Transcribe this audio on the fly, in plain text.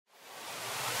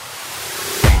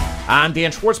I'm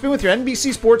Dan Schwartzman with your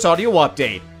NBC Sports Audio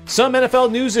Update. Some NFL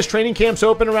news as training camps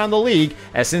open around the league,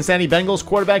 as Cincinnati Bengals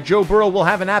quarterback Joe Burrow will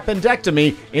have an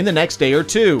appendectomy in the next day or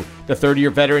two. The 30-year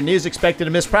veteran is expected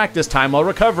to miss practice time while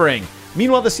recovering.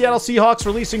 Meanwhile, the Seattle Seahawks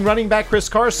releasing running back Chris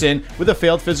Carson with a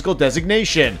failed physical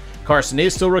designation. Carson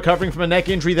is still recovering from a neck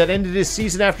injury that ended his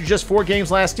season after just 4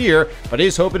 games last year, but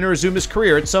is hoping to resume his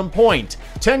career at some point.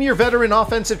 10-year veteran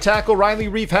offensive tackle Riley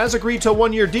Reiff has agreed to a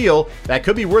 1-year deal that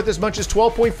could be worth as much as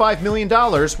 $12.5 million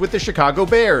with the Chicago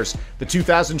Bears. The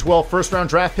 2012 first-round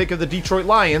draft pick of the Detroit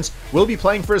Lions will be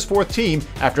playing for his 4th team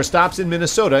after stops in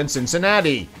Minnesota and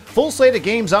Cincinnati. Full slate of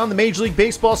games on the Major League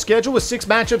Baseball schedule with 6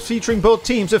 matchups featuring both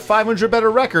teams with 500 better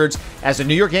records as the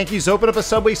New York Yankees open up a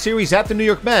Subway Series at the New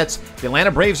York Mets, the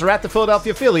Atlanta Braves are at the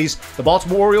Philadelphia Phillies, the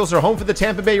Baltimore Orioles are home for the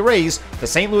Tampa Bay Rays, the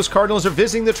St. Louis Cardinals are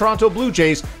visiting the Toronto Blue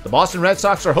Jays, the Boston Red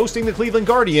Sox are hosting the Cleveland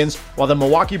Guardians, while the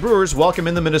Milwaukee Brewers welcome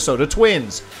in the Minnesota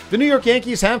Twins. The New York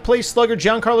Yankees have placed slugger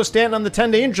Giancarlo Stanton on the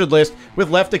 10-day injured list with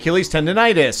left Achilles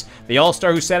tendonitis. The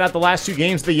All-Star who sat out the last 2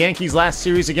 games of the Yankees' last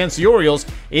series against the Orioles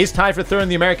is tied for 3rd in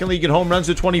the American League in home runs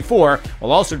with 24,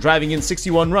 while also driving in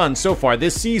 61 runs so far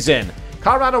this season.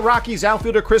 Colorado Rockies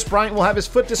outfielder Chris Bryant will have his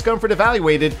foot discomfort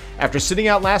evaluated after sitting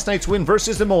out last night's win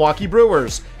versus the Milwaukee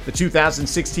Brewers. The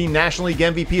 2016 National League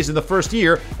MVP is in the first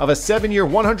year of a 7-year,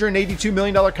 $182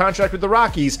 million contract with the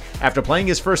Rockies after playing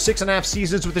his first 6.5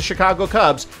 seasons with the Chicago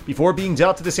Cubs before being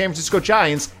dealt to the San Francisco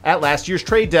Giants at last year's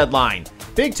trade deadline.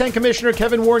 Big Ten Commissioner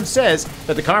Kevin Warren says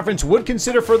that the conference would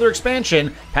consider further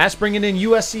expansion past bringing in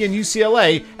USC and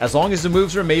UCLA as long as the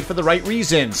moves are made for the right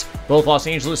reasons. Both Los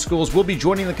Angeles schools will be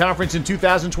joining the conference in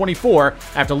 2024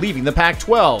 after leaving the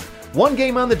Pac-12. 1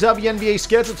 game on the WNBA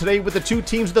schedule today with the 2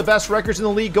 teams with the best records in the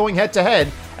league going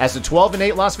head-to-head as the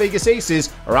 12-8 Las Vegas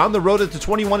Aces are on the road at the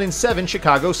 21-7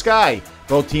 Chicago Sky.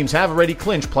 Both teams have already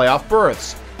clinched playoff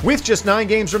berths. With just 9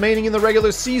 games remaining in the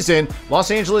regular season,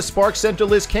 Los Angeles Sparks center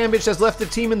Liz Cambage has left the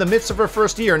team in the midst of her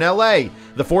first year in LA.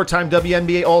 The 4-time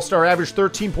WNBA All-Star averaged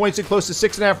 13 points and close to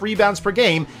 6.5 rebounds per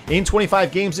game in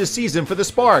 25 games this season for the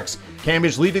Sparks.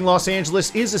 Cambage leaving Los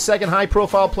Angeles is the 2nd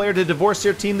high-profile player to divorce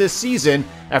their team this season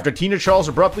after Tina Charles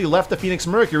abruptly left the Phoenix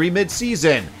Mercury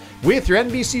mid-season. With your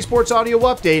NBC Sports Audio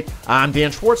Update, I'm Dan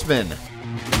Schwartzman.